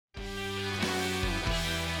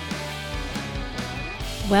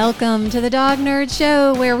Welcome to the Dog Nerd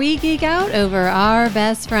Show, where we geek out over our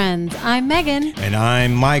best friends. I'm Megan. And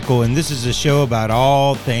I'm Michael, and this is a show about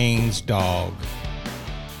all things dog.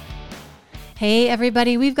 Hey,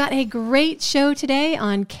 everybody. We've got a great show today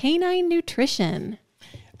on canine nutrition.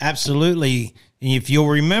 Absolutely. If you'll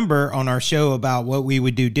remember on our show about what we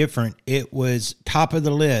would do different, it was top of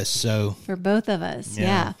the list. So for both of us,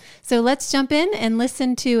 yeah. So let's jump in and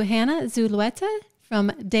listen to Hannah Zulueta from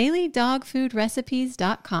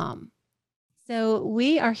dailydogfoodrecipes.com. So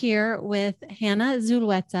we are here with Hannah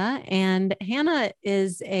Zulueta, and Hannah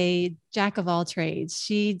is a jack of all trades.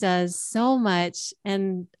 She does so much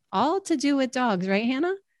and all to do with dogs, right,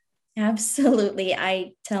 Hannah? Absolutely.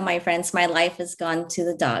 I tell my friends my life has gone to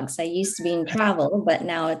the dogs. I used to be in travel, but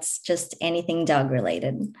now it's just anything dog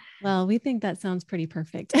related. Well, we think that sounds pretty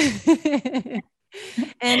perfect.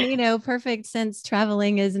 And, perfect since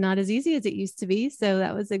traveling is not as easy as it used to be. So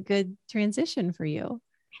that was a good transition for you.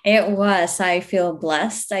 It was. I feel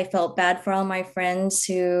blessed. I felt bad for all my friends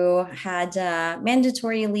who had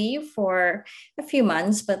mandatory leave for a few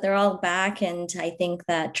months, but they're all back. And I think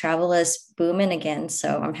that travel is booming again.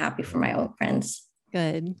 So I'm happy for my old friends.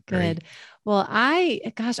 Good. Great. Well, I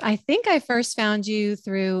think I first found you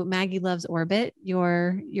through Maggie Loves Orbit,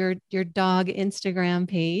 your dog Instagram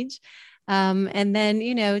page. And then,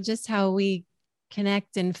 just how we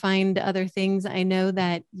connect and find other things. I know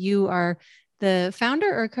that you are the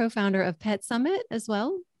founder or co-founder of Pet Summit as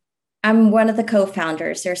well. I'm one of the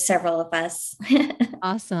co-founders. There's several of us.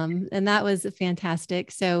 Awesome. And that was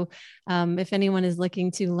fantastic. So if anyone is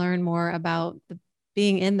looking to learn more about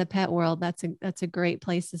being in the pet world, that's a great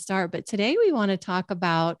place to start. But today we want to talk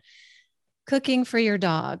about cooking for your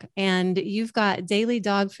dog. And you've got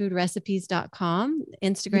dailydogfoodrecipes.com,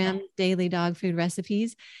 Instagram, Daily Dog Food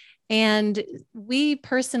Recipes. And we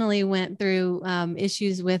personally went through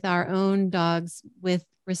issues with our own dogs with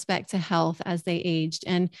respect to health as they aged.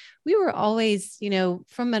 And we were always,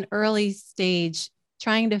 from an early stage,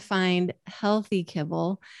 trying to find healthy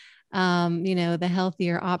kibble, the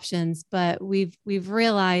healthier options. But we've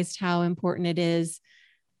realized how important it is,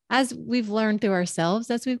 as we've learned through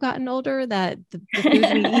ourselves as we've gotten older, that the food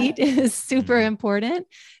we eat is super important.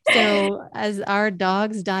 So as our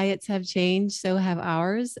dogs' diets have changed, so have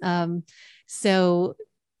ours. So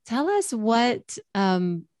tell us what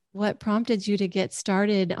prompted you to get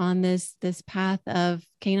started on this path of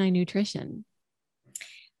canine nutrition.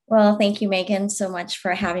 Well, thank you, Megan, so much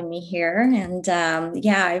for having me here. And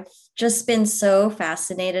I've just been so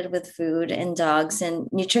fascinated with food and dogs and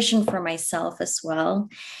nutrition for myself as well.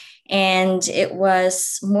 And it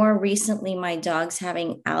was more recently my dogs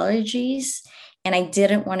having allergies, and I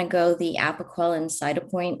didn't want to go the Apoquel and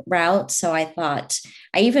Cytopoint route. So I thought,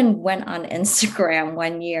 I even went on Instagram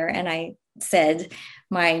one year and I said,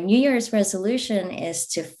 my New Year's resolution is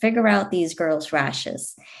to figure out these girls'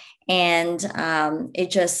 rashes. And I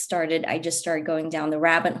just started going down the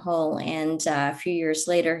rabbit hole. And a few years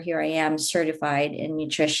later, here I am certified in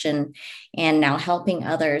nutrition and now helping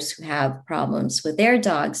others who have problems with their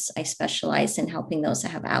dogs. I specialize in helping those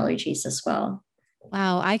that have allergies as well.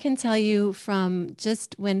 Wow. I can tell you from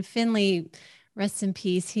just when Finley, rest in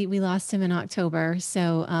peace, we lost him in October.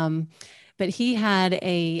 So, but he had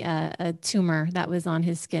a tumor that was on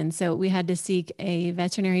his skin. So we had to seek a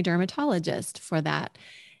veterinary dermatologist for that.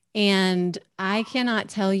 And I cannot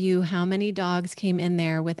tell you how many dogs came in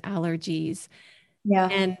there with allergies. Yeah.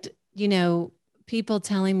 And, people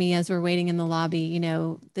telling me as we're waiting in the lobby,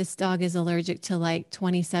 this dog is allergic to like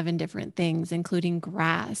 27 different things, including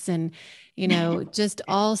grass and, just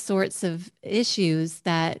all sorts of issues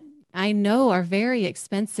that I know are very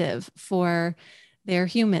expensive for their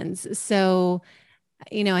humans. So,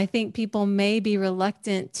 I think people may be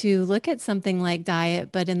reluctant to look at something like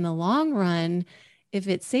diet, but in the long run, if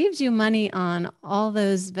it saves you money on all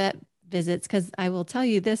those vet visits, because I will tell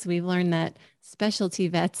you this, we've learned that specialty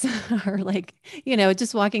vets are like,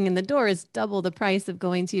 just walking in the door is double the price of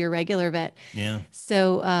going to your regular vet. Yeah.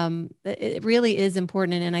 So it really is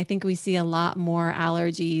important. And I think we see a lot more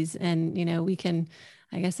allergies and,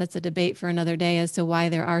 I guess that's a debate for another day as to why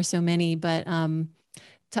there are so many. But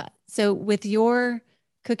so with your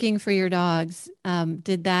cooking for your dogs,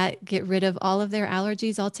 did that get rid of all of their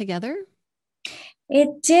allergies altogether?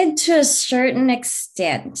 It did to a certain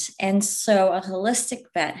extent. And so a holistic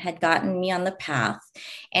vet had gotten me on the path.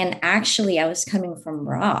 And actually, I was coming from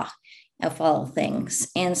raw, of all things.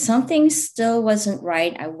 And something still wasn't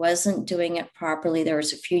right. I wasn't doing it properly. There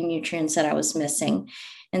was a few nutrients that I was missing.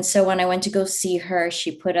 And so when I went to go see her,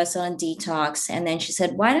 she put us on detox. And then she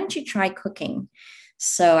said, why don't you try cooking?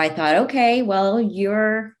 So I thought, okay, well,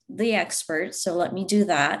 you're the expert, so let me do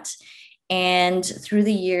that. And through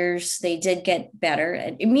the years, they did get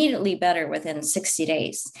better, immediately better within 60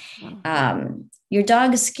 days. Your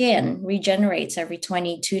dog's skin regenerates every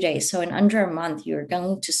 22 days. So in under a month, you're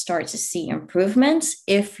going to start to see improvements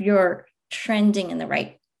if you're trending in the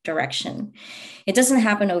right direction. It doesn't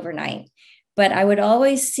happen overnight, but I would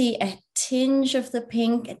always see a tinge of the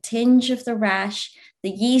pink, a tinge of the rash. The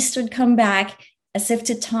yeast would come back as if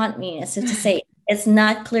to taunt me, as if to say, it's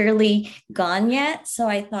not clearly gone yet. So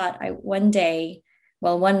I thought one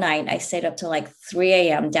night I stayed up till like 3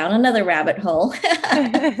 a.m. down another rabbit hole.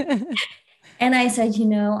 And I said,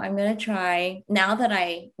 I'm going to try, now that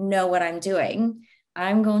I know what I'm doing,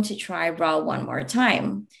 I'm going to try raw one more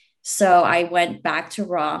time. So I went back to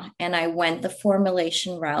raw and I went the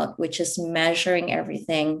formulation route, which is measuring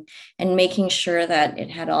everything and making sure that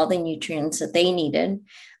it had all the nutrients that they needed.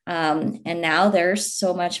 And now they're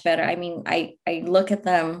so much better. I mean, I look at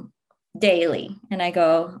them daily and I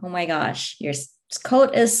go, oh my gosh, your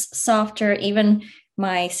coat is softer. Even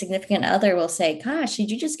my significant other will say, gosh, did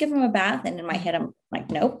you just give him a bath? And in my head, I'm like,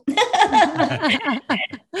 nope.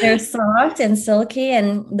 They're soft and silky,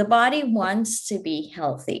 and the body wants to be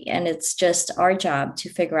healthy. And it's just our job to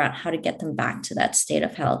figure out how to get them back to that state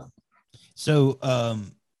of health. So,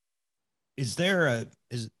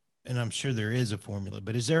 and I'm sure there is a formula,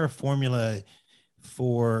 but is there a formula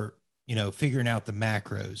for, figuring out the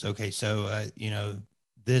macros? Okay. So,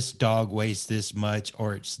 this dog weighs this much,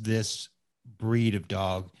 or it's this breed of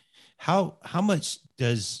dog. How much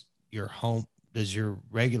does your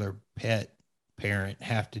regular pet parent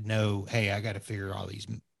have to know, hey, I got to figure all these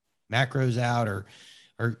macros out, or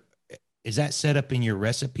is that set up in your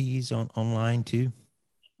recipes online too?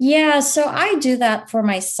 Yeah, so I do that for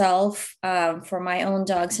myself, for my own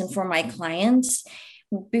dogs and for my clients.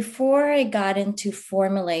 Before I got into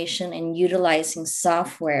formulation and utilizing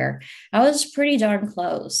software, I was pretty darn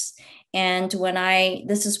close. And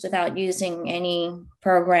this is without using any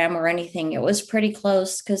program or anything, it was pretty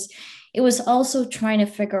close because it was also trying to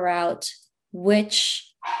figure out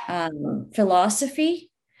which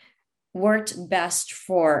philosophy worked best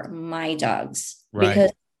for my dogs. Right.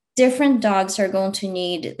 Because different dogs are going to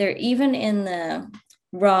need, they're even in the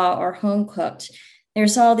raw or home cooked,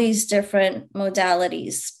 there's all these different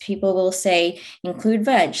modalities. People will say include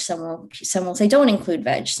veg. Some will say don't include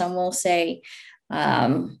veg. Some will say,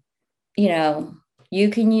 you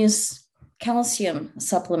can use calcium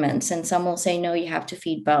supplements, and some will say, no, you have to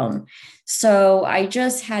feed bone. So I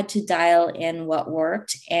just had to dial in what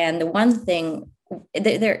worked. And the one thing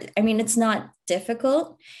it's not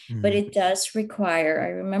difficult, but it does require, I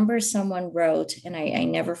remember someone wrote, and I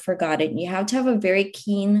never forgot it, you have to have a very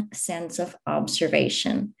keen sense of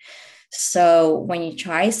observation. So when you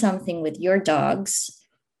try something with your dogs,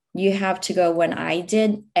 you have to go, when I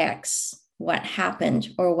did X, what happened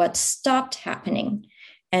or what stopped happening?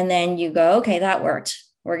 And then you go, okay, that worked.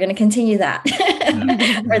 We're going to continue that.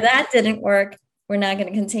 Or that didn't work. We're not going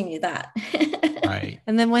to continue that. Right.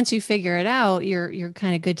 And then once you figure it out, you're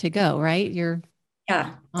kind of good to go, right? You're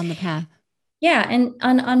on the path. Yeah. And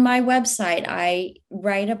on my website, I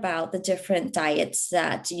write about the different diets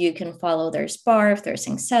that you can follow. There's BARF, there's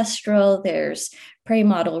Ancestral, there's Prairie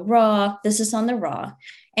Model Raw. This is on the raw.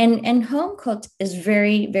 And home cooked is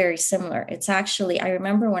very, very similar. It's actually, I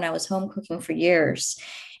remember when I was home cooking for years,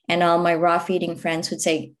 and all my raw feeding friends would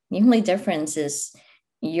say, the only difference is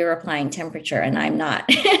you're applying temperature and I'm not.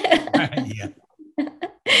 Yeah.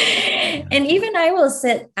 And even I will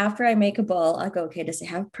sit after I make a bowl, I'll go, okay, does it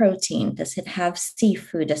have protein? Does it have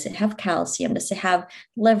seafood? Does it have calcium? Does it have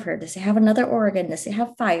liver? Does it have another organ? Does it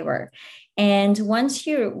have fiber? And once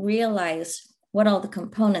you realize what all the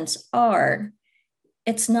components are,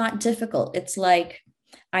 it's not difficult. It's like,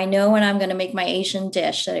 I know when I'm going to make my Asian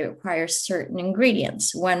dish that it requires certain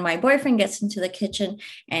ingredients. When my boyfriend gets into the kitchen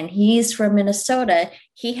and he's from Minnesota,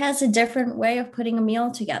 he has a different way of putting a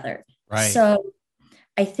meal together. Right. So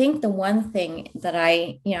I think the one thing that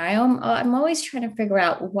I'm always trying to figure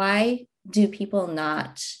out, why do people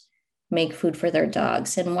not make food for their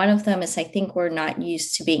dogs? And one of them is, I think we're not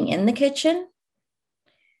used to being in the kitchen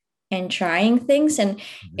and trying things. And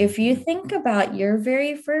if you think about your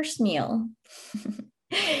very first meal,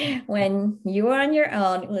 when you were on your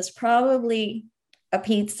own, it was probably a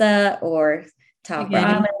pizza or top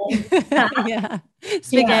ramen. Yeah.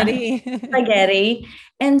 Spaghetti. Yeah. Spaghetti.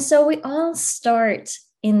 And so we all start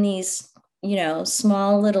in these,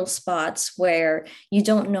 small little spots where you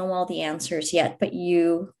don't know all the answers yet, but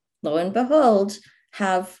you, lo and behold,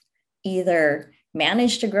 have either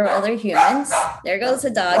managed to grow other humans. There goes the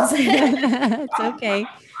dogs. It's okay.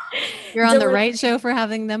 You're on the right show for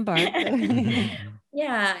having them bark.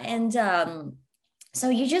 Yeah. And So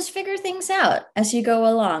you just figure things out as you go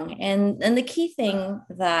along. And the key thing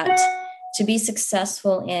that to be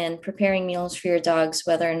successful in preparing meals for your dogs,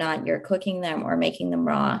 whether or not you're cooking them or making them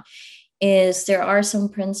raw, is there are some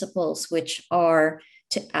principles which are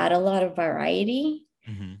to add a lot of variety,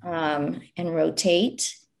 and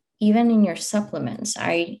rotate, even in your supplements.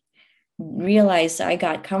 I realized I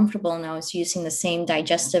got comfortable and I was using the same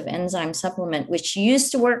digestive enzyme supplement, which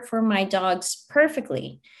used to work for my dogs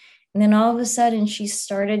perfectly. And then all of a sudden she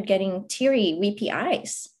started getting teary, weepy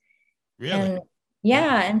eyes. Really? And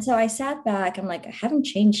yeah. And so I sat back. I'm like, I haven't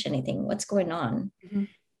changed anything. What's going on? Mm-hmm.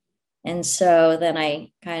 And so then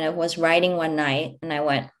I kind of was writing one night and I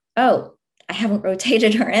went, oh, I haven't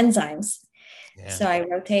rotated her enzymes. Yeah. So I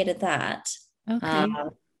rotated that. Okay.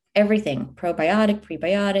 Everything, probiotic,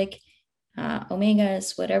 prebiotic,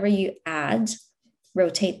 omegas, whatever you add,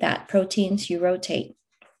 rotate that. Proteins, you rotate.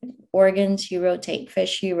 Organs, you rotate.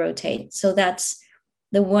 Fish, you rotate. So that's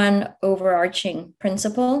the one overarching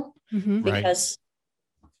principle, because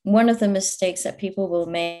one of the mistakes that people will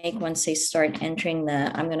make once they start entering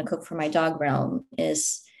the I'm going to cook for my dog realm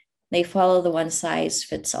is they follow the one size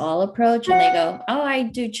fits all approach and they go, oh, I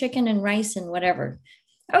do chicken and rice and whatever.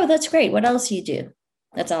 Oh, that's great. What else do you do?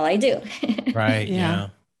 That's all I do. Right. Yeah.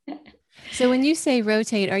 So when you say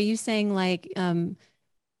rotate, are you saying like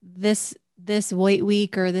this weight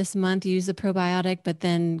week or this month use a probiotic, but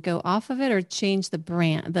then go off of it, or change the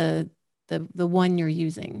brand, the one you're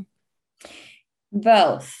using?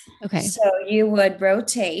 Both. Okay. So you would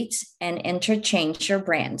rotate and interchange your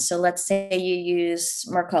brand. So let's say you use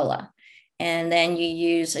Mercola and then you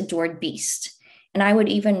use Adored Beast. And I would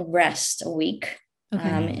even rest a week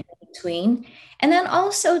in between. And then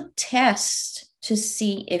also test to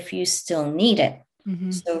see if you still need it.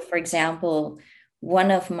 So for example,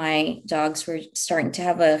 one of my dogs were starting to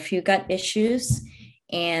have a few gut issues.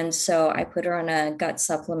 And so I put her on a gut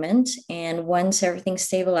supplement. And once everything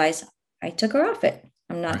stabilized, I took her off it.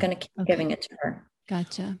 I'm not going to keep giving it to her.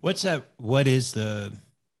 Gotcha. What is the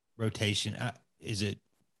rotation? Is it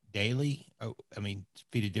daily? Oh, I mean,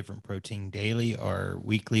 feed a different protein daily or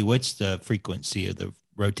weekly? What's the frequency of the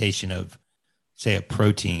rotation of, say, a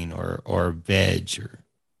protein or veg or?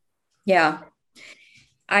 Yeah.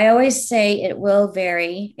 I always say it will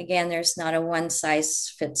vary. Again, there's not a one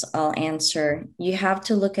size fits all answer. You have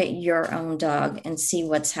to look at your own dog and see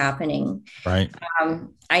what's happening. Right.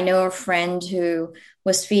 I know a friend who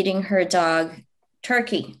was feeding her dog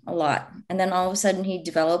turkey a lot. And then all of a sudden he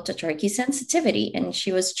developed a turkey sensitivity and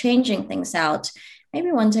she was changing things out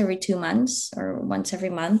maybe once every 2 months or once every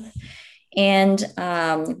month. And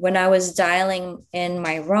when I was dialing in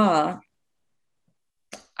my raw,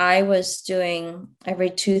 I was doing every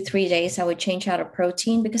 2-3 days, I would change out a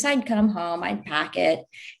protein because I'd come home, I'd pack it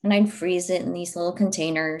and I'd freeze it in these little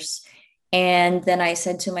containers. And then I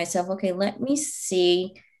said to myself, okay, let me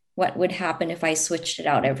see what would happen if I switched it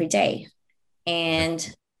out every day.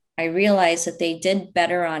 And I realized that they did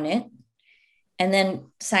better on it. And then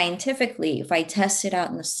scientifically, if I test it out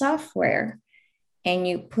in the software, and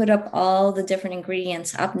you put up all the different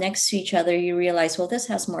ingredients up next to each other, you realize, well, this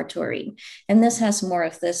has more taurine, and this has more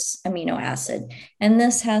of this amino acid, and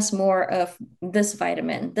this has more of this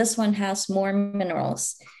vitamin. This one has more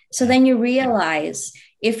minerals. So then you realize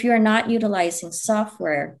if you're not utilizing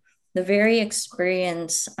software, the very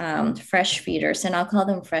experienced fresh feeders, and I'll call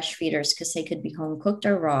them fresh feeders because they could be home cooked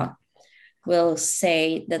or raw, will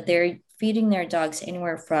say that they're feeding their dogs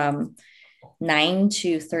anywhere from 9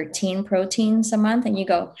 to 13 proteins a month. And you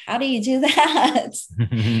go, how do you do that?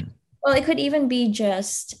 Well, it could even be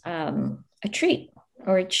just a treat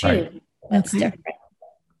or a chew. Right. That's different.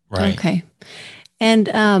 Right. Okay.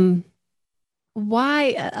 And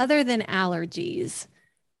why, other than allergies,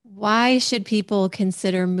 why should people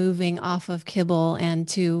consider moving off of kibble and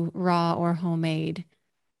to raw or homemade?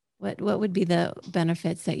 What would be the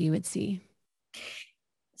benefits that you would see?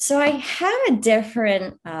 So I have a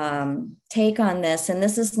different take on this, and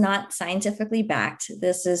this is not scientifically backed.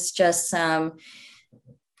 This is just some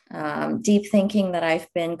deep thinking that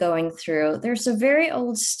I've been going through. There's a very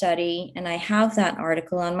old study, and I have that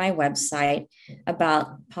article on my website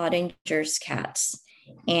about Pottinger's cats.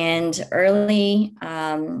 And early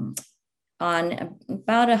on,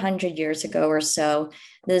 about 100 years ago or so,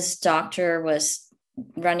 this doctor was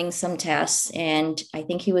running some tests, and I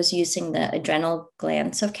think he was using the adrenal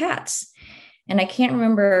glands of cats. And I can't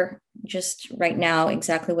remember just right now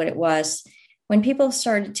exactly what it was. When people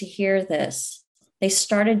started to hear this, they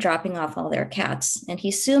started dropping off all their cats. And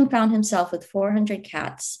he soon found himself with 400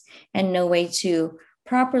 cats and no way to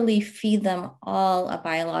properly feed them all a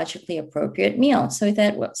biologically appropriate meal. So he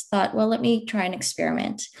thought, well, let me try an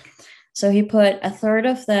experiment. So he put a third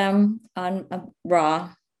of them on a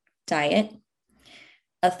raw diet,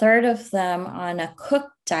 a third of them on a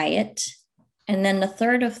cooked diet, and then a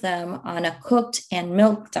third of them on a cooked and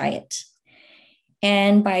milk diet.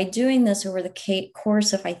 And by doing this over the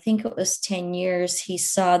course of, I think it was 10 years, he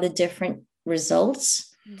saw the different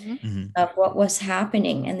results of what was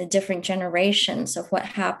happening and the different generations of what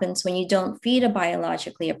happens when you don't feed a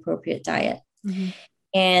biologically appropriate diet.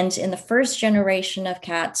 And in the first generation of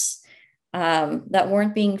cats that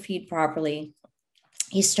weren't being fed properly,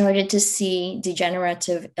 he started to see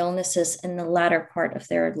degenerative illnesses in the latter part of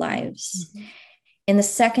their lives. In the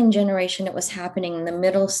second generation, it was happening in the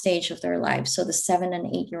middle stage of their lives, so the 7 and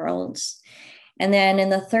 8 year olds. And then in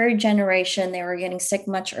the third generation, they were getting sick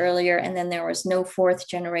much earlier. And then there was no fourth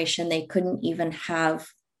generation. They couldn't even have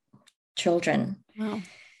children. Wow.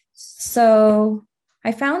 So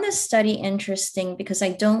I found this study interesting because I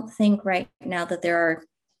don't think right now that there are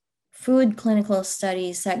food clinical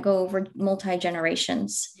studies that go over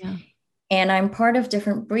multi-generations. Yeah. And I'm part of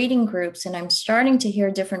different breeding groups, and I'm starting to hear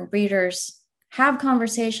different breeders have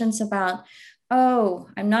conversations about, oh,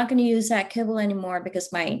 I'm not going to use that kibble anymore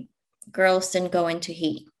because my girls didn't go into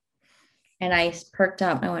heat. And I perked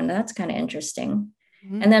up. I went, that's kind of interesting.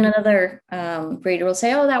 And then another breeder will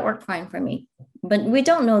say, oh, that worked fine for me. But we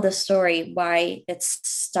don't know the story why it's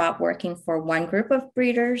stopped working for one group of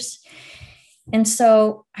breeders. And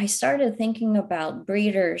so I started thinking about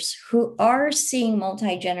breeders who are seeing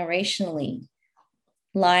multi-generationally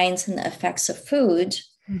lines and the effects of food.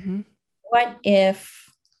 What if,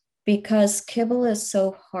 because kibble is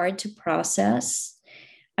so hard to process,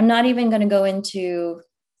 I'm not even going to go into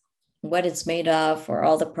what it's made of or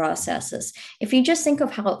all the processes. If you just think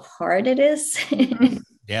of how hard it is.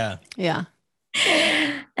 Yeah.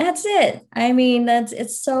 That's it. I mean,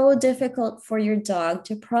 it's so difficult for your dog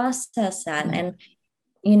to process that. And,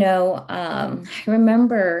 I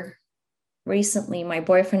remember recently my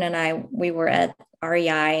boyfriend and I, we were at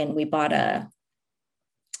REI and we bought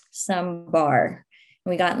some bar.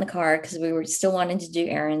 We got in the car because we were still wanting to do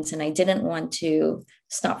errands and I didn't want to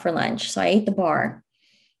stop for lunch. So I ate the bar.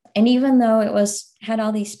 And even though it had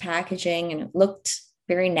all these packaging and it looked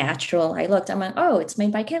very natural, I'm like, oh, it's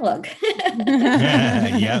made by Kellogg.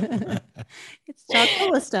 Yeah. It's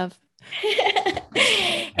chocolate stuff.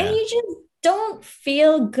 And you just don't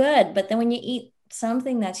feel good. But then when you eat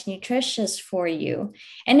something that's nutritious for you,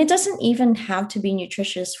 and it doesn't even have to be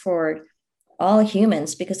nutritious for all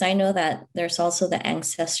humans, because I know that there's also the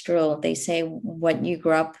ancestral, they say what you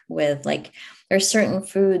grew up with, like there's certain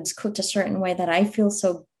foods cooked a certain way that I feel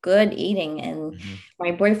so good eating. And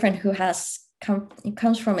my boyfriend who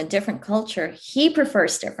comes from a different culture, he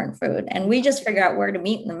prefers different food, and we just figure out where to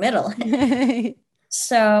meet in the middle.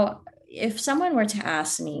 So if someone were to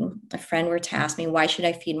ask me, a friend were to ask me, why should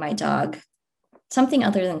I feed my dog something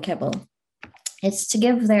other than kibble? It's to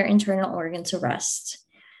give their internal organs a rest.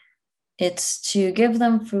 It's to give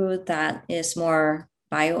them food that is more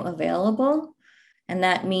bioavailable. And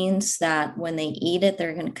that means that when they eat it,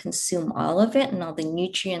 they're going to consume all of it and all the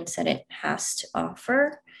nutrients that it has to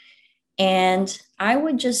offer. And I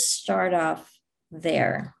would just start off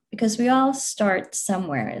there because we all start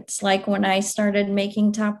somewhere. It's like when I started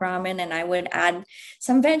making top ramen and I would add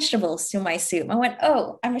some vegetables to my soup. I went,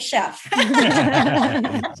 oh, I'm a chef.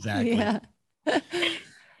 Exactly. Yeah.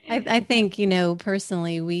 I think,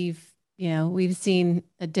 personally, we've seen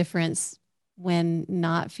a difference when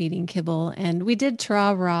not feeding kibble, and we did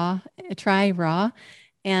try raw,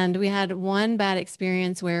 and we had one bad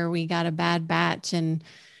experience where we got a bad batch and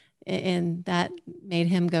that made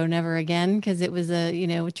him go never again because it was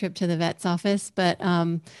a trip to the vet's office. But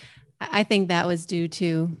I think that was due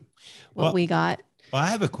to what we got. Well, I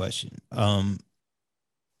have a question.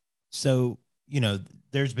 So,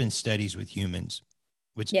 there's been studies with humans,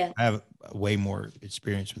 which I have way more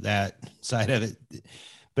experience with that side of it.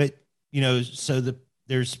 But, so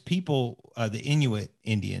there's people, the Inuit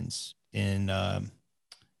Indians in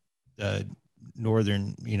the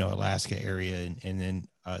northern, Alaska area and then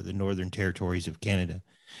the northern territories of Canada.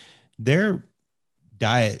 Their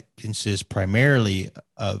diet consists primarily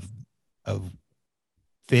of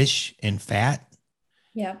fish and fat.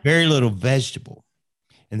 Yeah. Very little vegetable.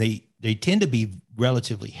 And they tend to be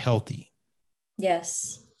relatively healthy.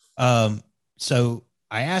 Yes. So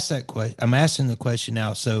I asked that question. I'm asking the question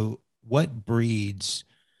now. So what breeds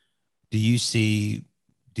do you see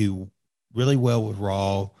do really well with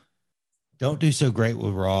raw, don't do so great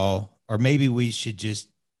with raw, or maybe we should just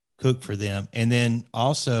cook for them? And then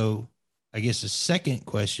also, I guess the second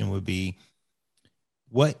question would be,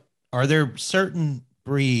 what are there certain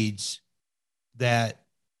breeds that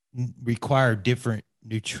require different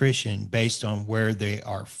nutrition based on where they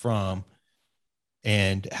are from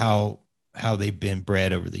and how they've been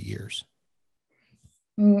bred over the years?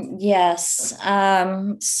 Yes.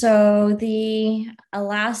 So the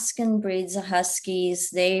Alaskan breeds of Huskies,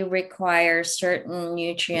 they require certain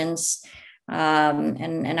nutrients.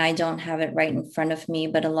 And I don't have it right in front of me,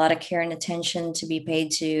 but a lot of care and attention to be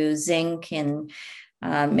paid to zinc and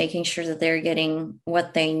making sure that they're getting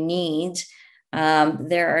what they need.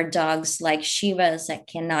 There are dogs like Shivas that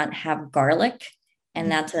cannot have garlic,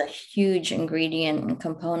 and that's a huge ingredient and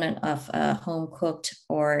component of a home cooked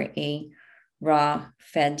or a raw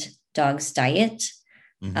fed dog's diet.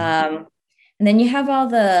 Mm-hmm. And then you have all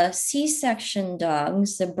the C-section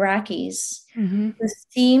dogs, the brackies, who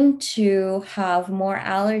seem to have more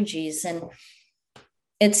allergies. And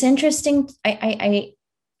it's interesting. I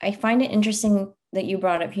find it interesting that you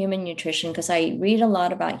brought up human nutrition, because I read a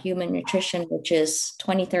lot about human nutrition, which is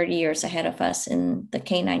 20, 30 years ahead of us in the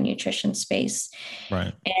canine nutrition space.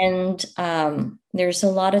 Right. And there's a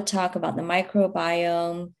lot of talk about the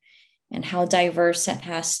microbiome and how diverse it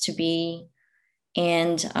has to be.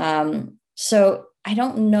 And so I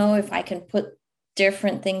don't know if I can put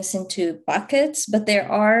different things into buckets, but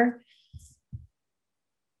there are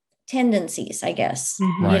tendencies, I guess.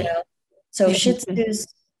 Right. You know, so Shih Tzus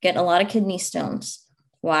get a lot of kidney stones.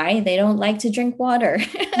 Why? They don't like to drink water.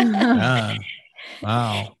 Wow.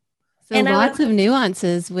 So and lots of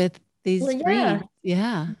nuances with these breeds.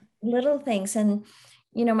 Yeah. Little things. And,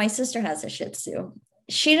 you know, my sister has a Shih Tzu.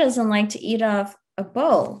 She doesn't like to eat off a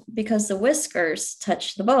bowl because the whiskers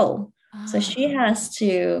touch the bowl. Oh. So she has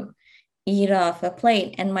to eat off a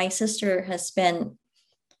plate. And my sister has spent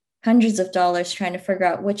hundreds of dollars trying to figure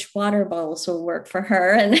out which water bowls will work for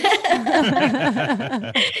her. And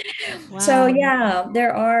wow. So yeah,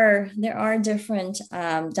 there are different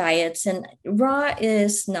diets, and raw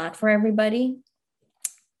is not for everybody.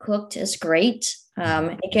 Cooked is great.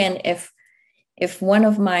 Again, if one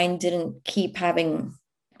of mine didn't keep having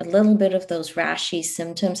a little bit of those rashy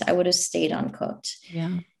symptoms, I would have stayed on cooked.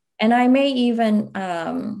 Yeah. And I may even,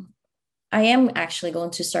 I am actually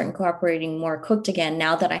going to start incorporating more cooked again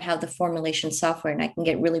now that I have the formulation software and I can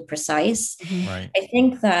get really precise. Right. I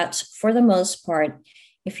think that for the most part,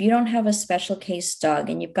 if you don't have a special case dog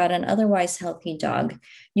and you've got an otherwise healthy dog,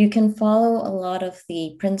 you can follow a lot of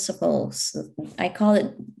the principles. I call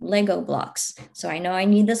it Lego blocks. So I know I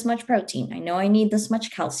need this much protein. I know I need this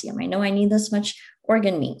much calcium. I know I need this much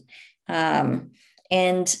organ meat.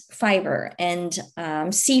 And fiber and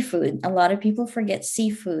seafood. A lot of people forget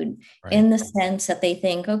seafood, right, in the sense that they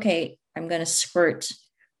think, okay, I'm going to squirt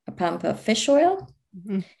a pump of fish oil,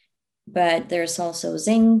 but there's also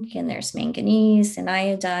zinc and there's manganese and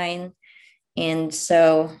iodine. And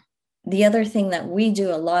so the other thing that we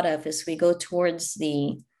do a lot of is we go towards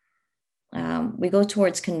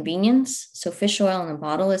convenience. So fish oil in a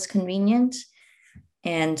bottle is convenient.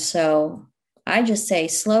 And so I just say,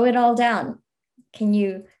 slow it all down. Can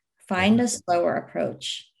you find a slower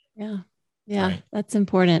approach? Yeah. Right. That's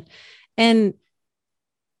important. And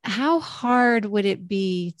how hard would it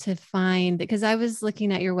be to find, because I was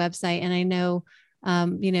looking at your website and I know,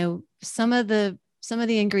 you know, some of the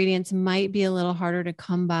ingredients might be a little harder to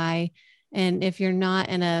come by. And if you're not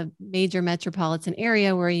in a major metropolitan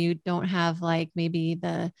area where you don't have like maybe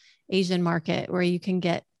the Asian market where you can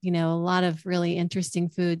get, you know, a lot of really interesting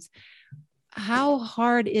foods, how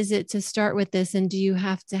hard is it to start with this? And do you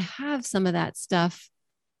have to have some of that stuff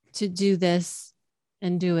to do this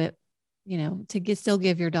and do it, you know, to still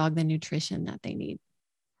give your dog the nutrition that they need?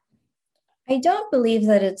 I don't believe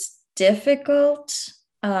that it's difficult.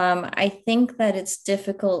 I think that it's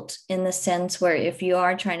difficult in the sense where if you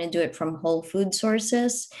are trying to do it from whole food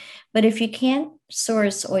sources, but if you can't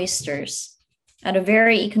source oysters at a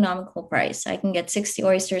very economical price, I can get 60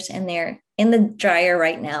 oysters in there in the dryer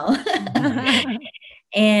right now.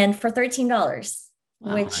 And for $13,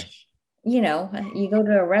 wow, which, you know, you go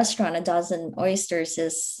to a restaurant, a dozen oysters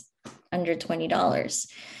is under $20.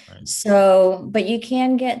 Right. So, but you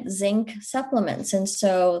can get zinc supplements. And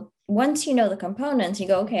so once you know the components, you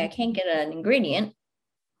go, okay, I can't get an ingredient.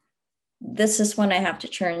 This is when I have to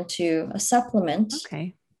turn to a supplement.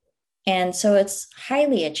 Okay. And so it's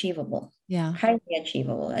highly achievable. Yeah. Highly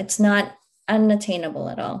achievable. It's not unattainable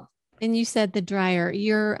at all. And you said the dryer,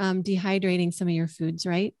 you're dehydrating some of your foods,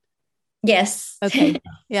 right? Yes. Okay.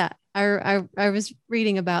 Yeah. I was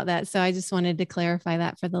reading about that. So I just wanted to clarify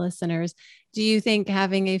that for the listeners. Do you think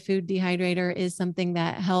having a food dehydrator is something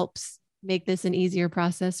that helps make this an easier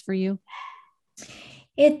process for you?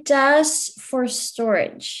 It does for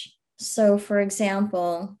storage. So for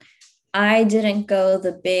example, I didn't go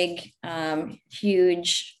the big,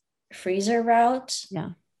 huge freezer route. Yeah.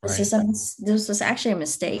 This was actually a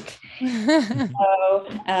mistake. So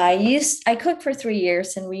I cooked for 3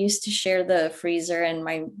 years, and we used to share the freezer, and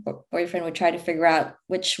my boyfriend would try to figure out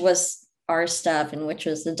which was our stuff and which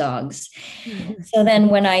was the dog's. So then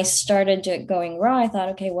when I started going raw, I thought,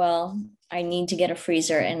 okay, well, I need to get a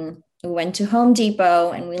freezer. And we went to Home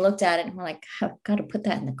Depot and we looked at it and we're like, I've got to put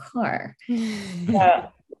that in the car. So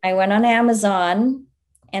I went on Amazon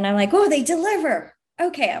and I'm like, oh, they deliver.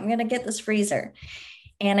 Okay, I'm going to get this freezer.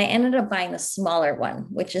 And I ended up buying the smaller one,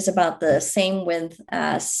 which is about the same width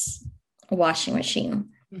as a washing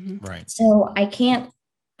machine. Right. So I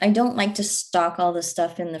don't like to stock all the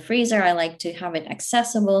stuff in the freezer. I like to have it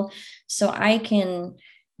accessible so I can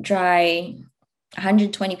dry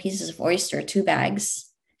 120 pieces of oyster, 2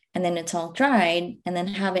 bags, and then it's all dried, and then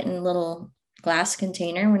have it in a little glass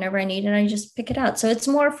container. Whenever I need it, I just pick it out. So it's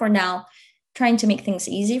more for now trying to make things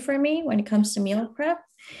easy for me when it comes to meal prep.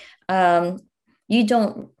 You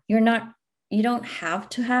don't have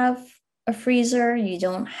to have a freezer. You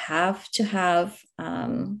don't have to have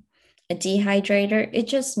a dehydrator. It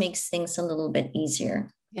just makes things a little bit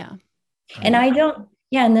easier. Yeah. And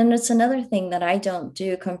and then it's another thing that I don't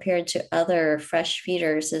do compared to other fresh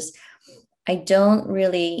feeders is I don't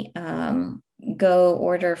really go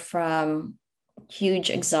order from huge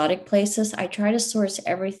exotic places. I try to source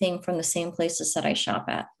everything from the same places that I shop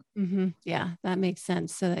at. Mm-hmm. Yeah, that makes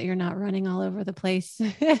sense. So that you're not running all over the place,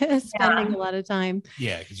 spending a lot of time.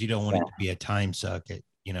 Yeah, because you don't want it to be a time suck at,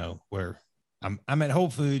 where I'm at Whole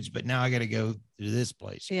Foods, but now I got to go to this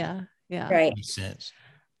place. Yeah. Yeah. Right. Makes sense.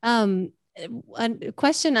 A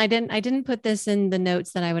question, I didn't put this in the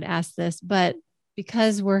notes that I would ask this, but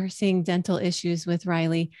because we're seeing dental issues with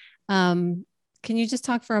Riley, can you just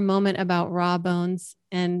talk for a moment about raw bones?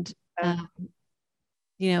 And, I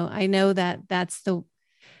know that that's the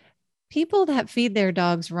people that feed their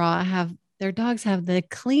dogs raw their dogs have the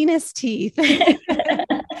cleanest teeth.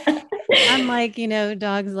 Unlike,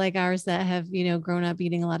 dogs like ours that have, grown up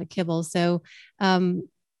eating a lot of kibble. So, are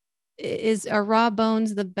raw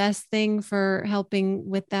bones the best thing for helping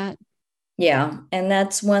with that? Yeah. And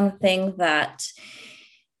that's one thing that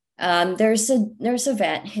there's a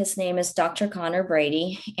vet. His name is Dr. Connor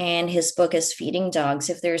Brady, and his book is Feeding Dogs.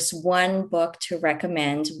 If there's one book to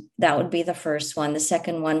recommend, that would be the first one. The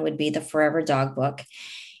second one would be the Forever Dog book.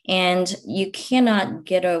 And you cannot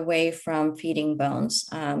get away from feeding bones.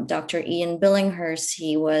 Dr. Ian Billinghurst,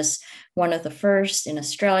 he was one of the first in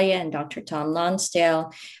Australia, and Dr. Tom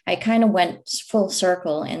Lonsdale. I kind of went full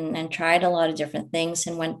circle and tried a lot of different things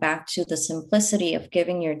and went back to the simplicity of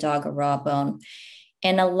giving your dog a raw bone.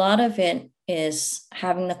 And a lot of it is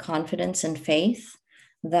having the confidence and faith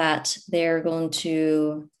that they're going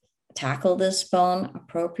to tackle this bone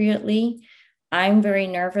appropriately. I'm very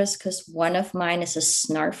nervous because one of mine is a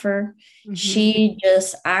snarfer. Mm-hmm. She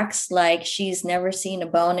just acts like she's never seen a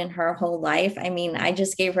bone in her whole life. I mean, I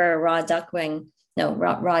just gave her a raw duck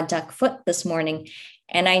foot this morning,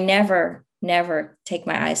 and I never take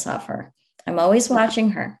my eyes off her. I'm always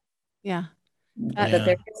watching her. Yeah. But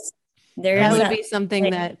that would be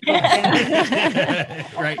something that.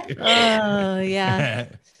 Right. Oh, yeah.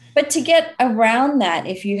 But to get around that,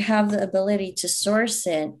 if you have the ability to source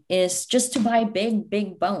it, is just to buy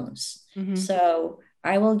big bones. Mm-hmm. So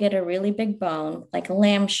I will get a really big bone, like a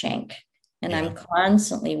lamb shank. And I'm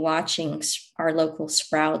constantly watching our local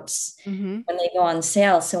Sprouts when they go on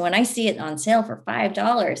sale. So when I see it on sale for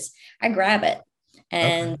 $5, I grab it.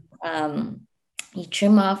 And you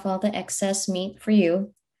trim off all the excess meat for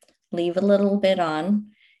you, leave a little bit on,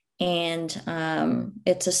 and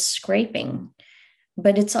it's a scraping.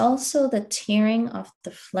 But it's also the tearing of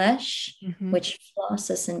the flesh, which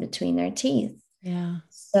flosses in between their teeth. Yeah.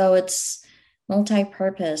 So it's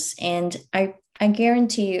multi-purpose. And I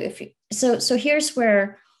guarantee you, so here's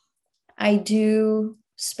where I do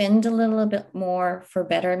spend a little bit more for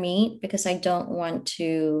better meat, because I don't want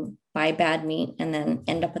to buy bad meat and then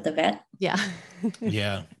end up at the vet. Yeah.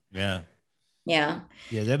 Yeah. Yeah,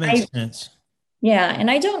 that makes sense. Yeah. And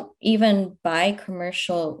I don't even buy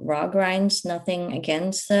commercial raw grinds, nothing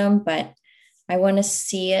against them, but I want to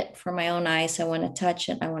see it for my own eyes. I want to touch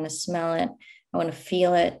it. I want to smell it. I want to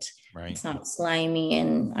feel it. Right. It's not slimy.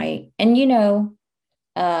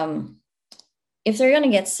 If they're going to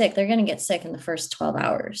get sick, they're going to get sick in the first 12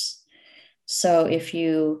 hours. So if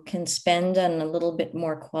you can spend on a little bit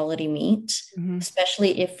more quality meat,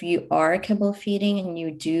 especially if you are kibble feeding and you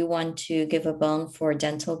do want to give a bone for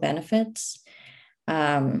dental benefits,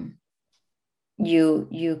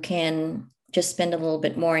 you can just spend a little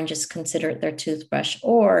bit more and just consider it their toothbrush,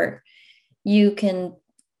 or you can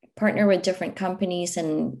partner with different companies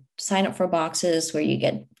and sign up for boxes where you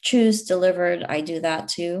get chews delivered. I do that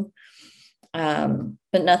too.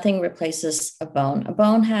 But nothing replaces a bone. A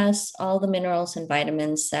bone has all the minerals and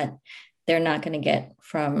vitamins that they're not going to get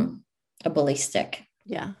from a bully stick.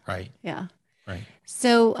 Yeah. Right. Yeah. Right.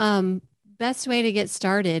 So, best way to get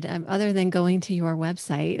started, other than going to your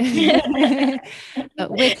website,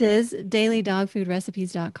 which is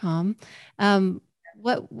dailydogfoodrecipes.com.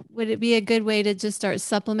 What would it be a good way to just start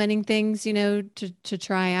supplementing things, to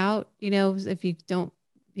try out, if you don't,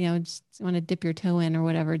 just want to dip your toe in or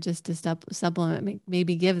whatever, just to supplement,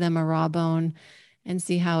 maybe give them a raw bone and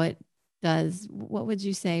see how it does. What would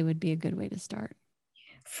you say would be a good way to start?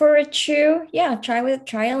 For a chew, yeah, try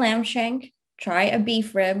a lamb shank, try a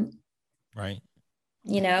beef rib. Right.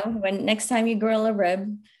 When next time you grill a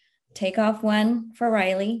rib, take off one for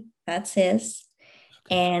Riley. That's his.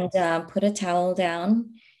 And put a towel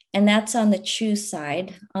down. And that's on the chew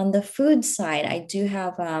side. On the food side, I do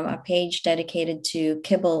have a page dedicated to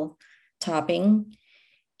kibble topping.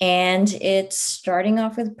 And it's starting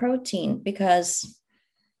off with protein, because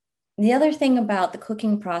the other thing about the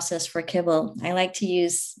cooking process for kibble, I like to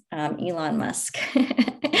use Elon Musk.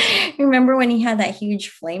 Remember when he had that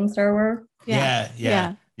huge flamethrower?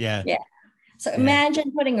 Yeah. So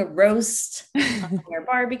imagine putting a roast on your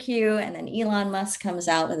barbecue, and then Elon Musk comes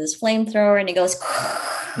out with his flamethrower and he goes,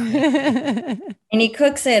 and he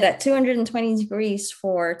cooks it at 220 degrees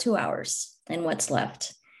for 2 hours, and what's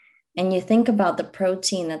left. And you think about the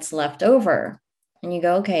protein that's left over, and you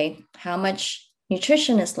go, okay, how much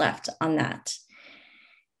nutrition is left on that?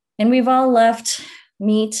 And we've all left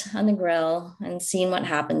meat on the grill and seen what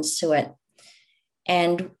happens to it.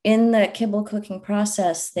 And in the kibble cooking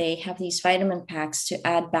process, they have these vitamin packs to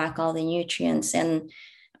add back all the nutrients. And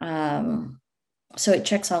so it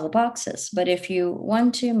checks all the boxes. But if you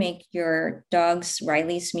want to make your dog's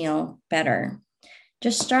Riley's meal better,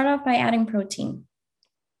 just start off by adding protein.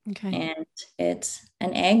 Okay. And it's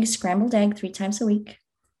an egg, scrambled egg 3 times a week.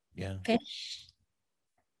 Yeah. Fish.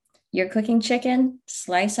 You're cooking chicken,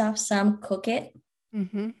 slice off some, cook it,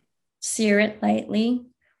 sear it lightly,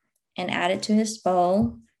 and add it to his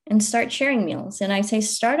bowl and start sharing meals. And I say,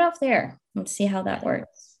 start off there and see how that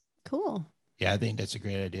works. Cool. Yeah, I think that's a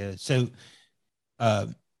great idea. So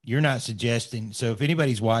you're not suggesting, so if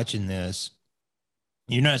anybody's watching this,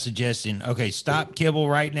 you're not suggesting, okay, stop kibble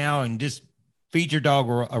right now and just feed your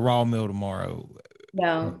dog a raw meal tomorrow.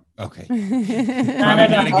 No. Okay. Not a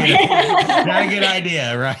good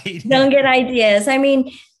idea, right? Don't get ideas. I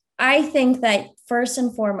mean, I think that first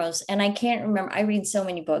and foremost, and I can't remember, I read so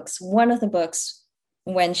many books. One of the books,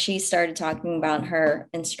 when she started talking about her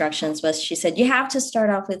instructions, was she said, you have to start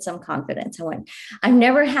off with some confidence. I went, I've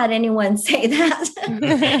never had anyone say that. And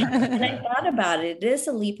I thought about it. It is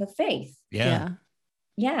a leap of faith. Yeah.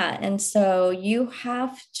 Yeah. And so you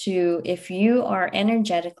have to, if you are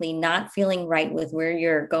energetically not feeling right with where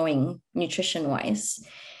you're going nutrition wise,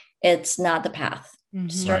 it's not the path.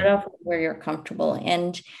 Start off where you're comfortable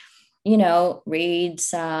and, read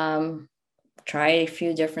some, try a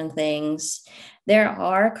few different things. There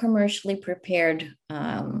are commercially prepared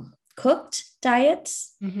cooked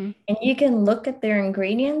diets, and you can look at their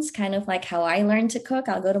ingredients, kind of like how I learned to cook.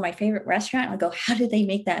 I'll go to my favorite restaurant. I'll go, how did they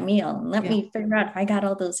make that meal? And let me figure out if I got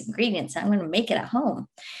all those ingredients, I'm going to make it at home.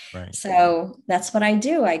 Right. So that's what I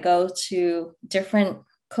do. I go to different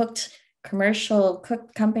commercial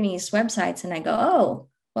cooked companies' websites, and I go, oh,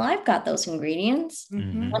 well, I've got those ingredients.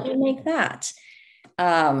 Let me make that.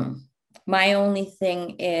 My only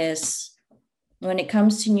thing is, when it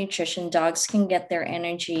comes to nutrition, dogs can get their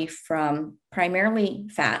energy from primarily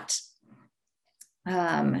fat,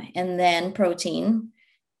 and then protein,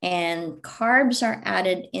 and carbs are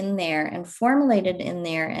added in there and formulated in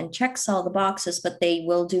there and checks all the boxes, but they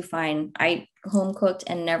will do fine. I home cooked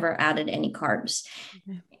and never added any carbs.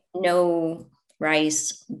 No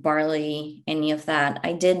rice, barley, any of that.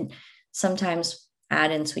 I did sometimes add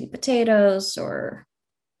in sweet potatoes or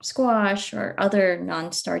squash or other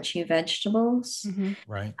non-starchy vegetables.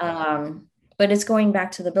 Right. But it's going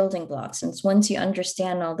back to the building blocks. And once you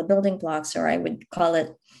understand all the building blocks, or I would call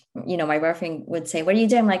it, my roughing would say, what are you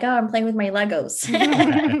doing? I'm like, oh, I'm playing with my Legos.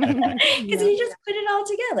 Because you just put it all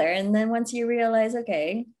together. And then once you realize,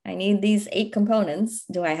 okay, I need these 8 components.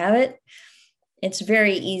 Do I have it? It's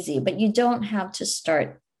very easy, but you don't have to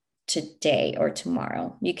start today or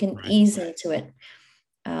tomorrow. You can ease into it.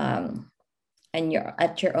 And you're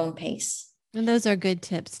at your own pace. And those are good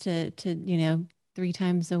tips to 3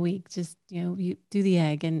 times a week. Just, you do the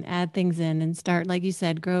egg and add things in and start, like you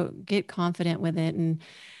said, get confident with it. And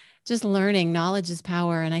just learning. Knowledge is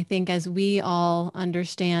power. And I think as we all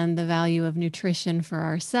understand the value of nutrition for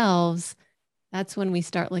ourselves, that's when we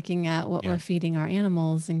start looking at what we're feeding our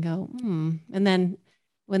animals and go, And then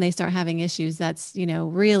when they start having issues, that's,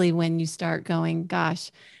 really when you start going,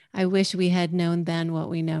 gosh, I wish we had known then what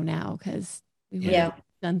we know now, because we would have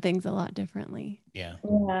done things a lot differently. Yeah.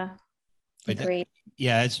 Yeah. Great.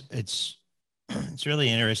 It's really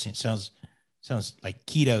interesting. It sounds like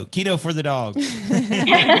keto for the dogs.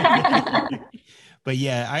 But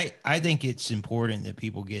yeah, I think it's important that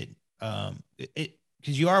people get it,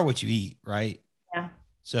 because you are what you eat, right? Yeah.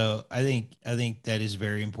 So I think that is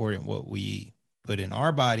very important. What we put in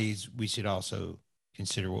our bodies, we should also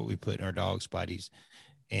consider what we put in our dogs' bodies.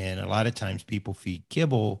 And a lot of times people feed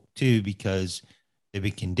kibble too because they've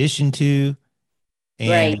been conditioned to,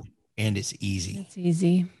 and it's easy. It's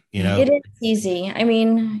easy. It is easy. I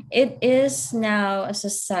mean, it is now a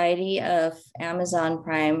society of Amazon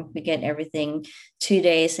Prime. We get everything 2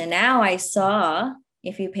 days. And now I saw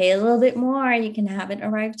if you pay a little bit more, you can have it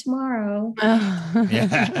arrive tomorrow.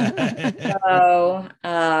 So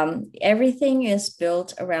everything is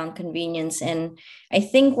built around convenience. And I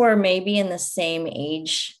think we're maybe in the same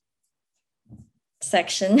age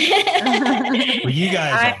section. Well, you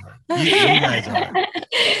guys are. You guys are.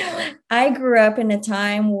 I grew up in a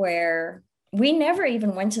time where we never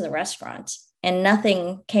even went to the restaurant and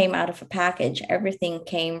nothing came out of a package. Everything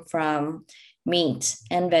came from meat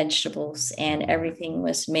and vegetables, and everything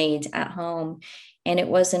was made at home. And it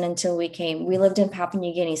wasn't until we lived in Papua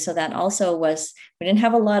New Guinea. So that also we didn't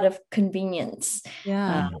have a lot of convenient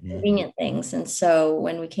things. And so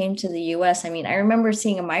when we came to the US, I mean, I remember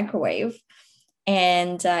seeing a microwave,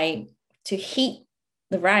 and to heat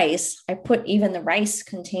the rice, I put even the rice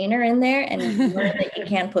container in there, and learned that you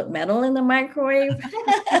can't put metal in the microwave.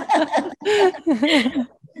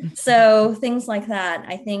 So things like that.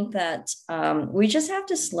 I think that we just have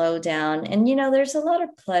to slow down. And, there's a lot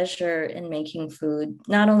of pleasure in making food,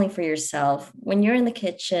 not only for yourself. When you're in the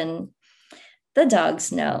kitchen, the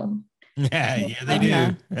dogs know. Yeah, they do.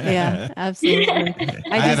 Yeah, absolutely.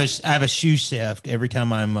 I have a shoe shaft every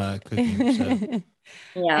time I'm cooking. So.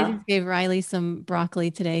 Yeah. I just gave Riley some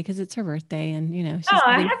broccoli today because it's her birthday, and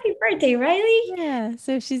happy birthday, Riley. Yeah,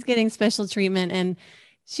 so she's getting special treatment, and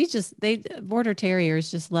border terriers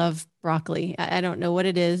just love broccoli. I don't know what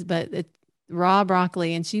it is, but it's raw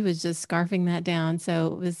broccoli, and she was just scarfing that down. So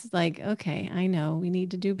it was like, okay, I know we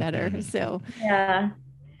need to do better. So yeah.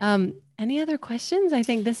 Any other questions? I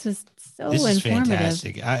think this was this is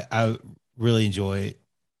fantastic. I really enjoy it.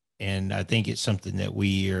 And I think it's something that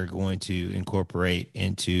we are going to incorporate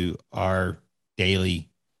into our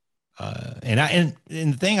daily. And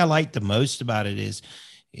the thing I like the most about it is,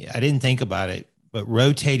 I didn't think about it, but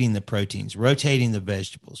rotating the proteins, rotating the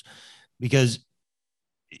vegetables, because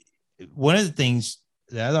one of the things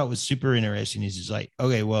that I thought was super interesting is like,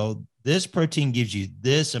 okay, well, this protein gives you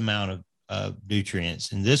this amount of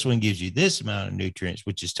nutrients, and this one gives you this amount of nutrients,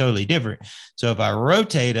 which is totally different. So if I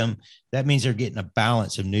rotate them, that means they're getting a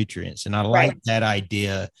balance of nutrients. And I like that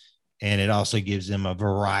idea. And it also gives them a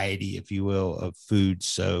variety, if you will, of foods.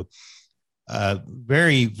 So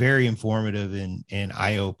very, very informative and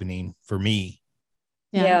eye-opening for me.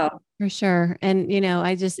 Yeah, for sure. And,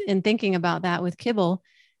 I just, in thinking about that with kibble,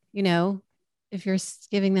 if you're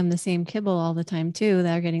giving them the same kibble all the time too,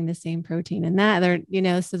 they're getting the same protein in that.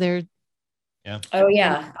 So they're, yeah. Oh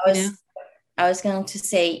yeah. I was going to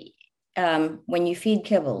say, when you feed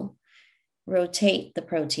kibble, rotate the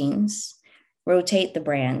proteins, rotate the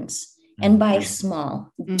brands, and buy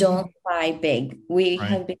small. Don't buy big. We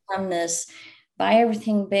have become this, buy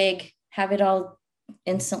everything big, have it all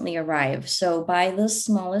instantly arrive. So buy the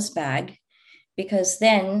smallest bag, because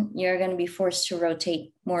then you're going to be forced to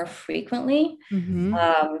rotate more frequently.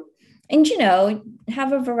 And,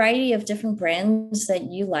 have a variety of different brands that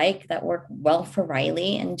you like that work well for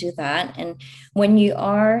Riley, and do that. And when you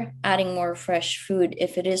are adding more fresh food,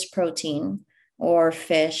 if it is protein or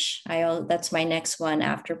fish, that's my next one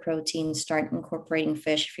after protein, start incorporating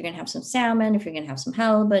fish. If you're going to have some salmon, if you're going to have some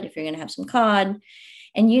halibut, if you're going to have some cod,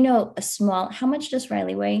 and how much does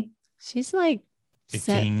Riley weigh? She's like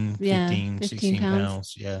 15 16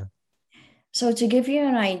 pounds. Yeah. So to give you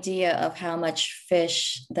an idea of how much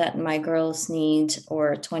fish that my girls need,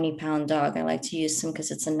 or a 20-pound dog, I like to use some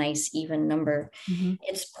because it's a nice even number.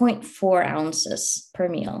 It's 0.4 ounces per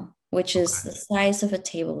meal, which is the size of a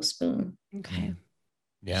tablespoon. Okay.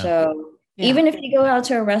 Yeah. So even if you go out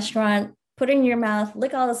to a restaurant, put it in your mouth,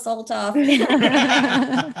 lick all the salt off.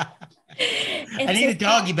 I need a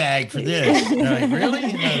doggy bag for this. Like,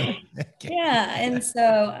 really? Yeah. And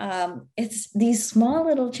so it's these small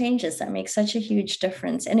little changes that make such a huge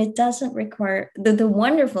difference. And it doesn't require, the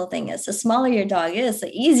wonderful thing is the smaller your dog is,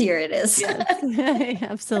 the easier it is. Yes.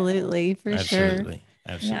 Absolutely, for sure.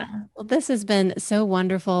 Absolutely. Yeah. Well, this has been so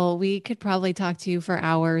wonderful. We could probably talk to you for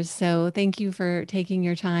hours. So thank you for taking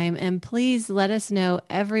your time. And please let us know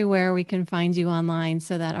everywhere we can find you online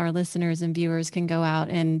so that our listeners and viewers can go out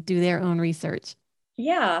and do their own research.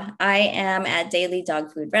 Yeah, I am at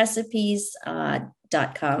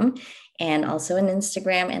dailydogfoodrecipes.com and also an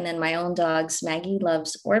Instagram. And then my own dogs, Maggie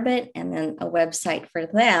loves Orbit, and then a website for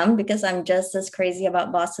them because I'm just as crazy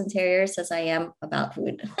about Boston Terriers as I am about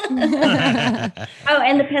food. Oh,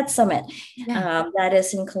 and the Pet Summit. Yeah. That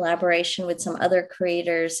is in collaboration with some other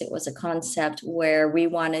creators. It was a concept where we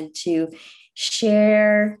wanted to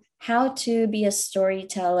share how to be a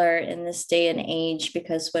storyteller in this day and age,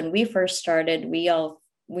 because when we first started, we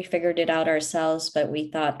figured it out ourselves, but we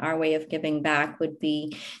thought our way of giving back would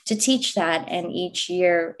be to teach that. And each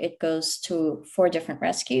year it goes to 4 different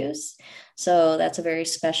rescues. So that's a very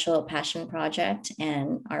special passion project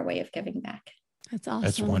and our way of giving back. That's awesome.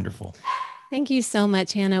 That's wonderful. Thank you so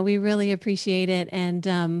much, Hannah. We really appreciate it.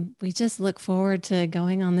 And we just look forward to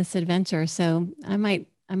going on this adventure. So I might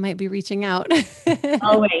be reaching out.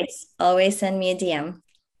 Always send me a DM.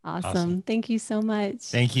 Awesome. Thank you so much.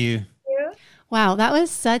 Thank you. Wow, that was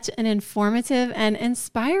such an informative and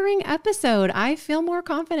inspiring episode. I feel more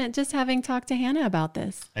confident just having talked to Hannah about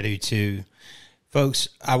this. I do too. Folks,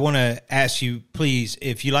 I want to ask you, please,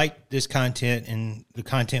 if you like this content and the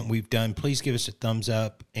content we've done, please give us a thumbs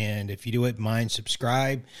up. And if you do it, mind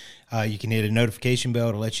subscribe. You can hit a notification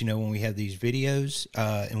bell to let you know when we have these videos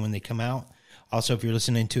and when they come out. Also, if you're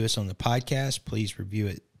listening to us on the podcast, please review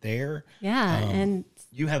it there. Yeah. And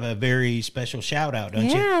you have a very special shout out, don't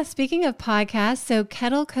you? Yeah. Speaking of podcasts, so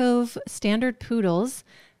Kettle Cove Standard Poodles,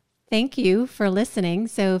 thank you for listening.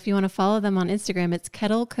 So if you want to follow them on Instagram, it's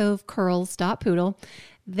kettlecovecurls.poodle.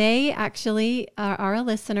 They actually are a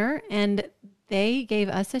listener and they gave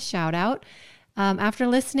us a shout out after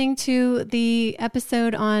listening to the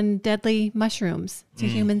episode on deadly mushrooms to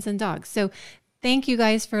humans and dogs. So thank you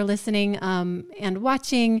guys for listening and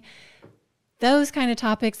watching. Those kind of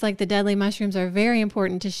topics like the deadly mushrooms are very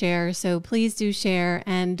important to share. So please do share.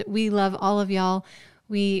 And we love all of y'all.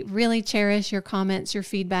 We really cherish your comments, your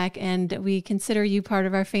feedback, and we consider you part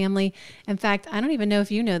of our family. In fact, I don't even know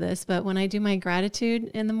if you know this, but when I do my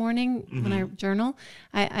gratitude in the morning, when I journal,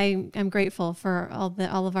 I'm grateful for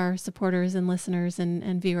all of our supporters and listeners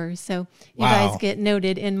and viewers. So you guys get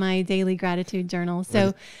noted in my daily gratitude journal.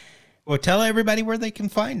 So well, tell everybody where they can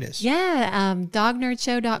find us. Yeah,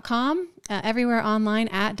 dognerdshow.com. Everywhere online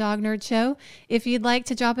at Dog Nerd Show. If you'd like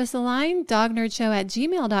to drop us a line,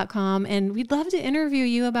 dognerdshow@gmail.com. And we'd love to interview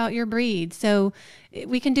you about your breed. So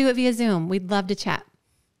we can do it via Zoom. We'd love to chat.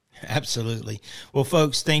 Absolutely. Well,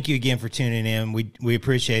 folks, thank you again for tuning in. We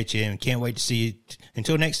appreciate you and can't wait to see you.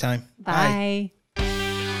 Until next time. Bye.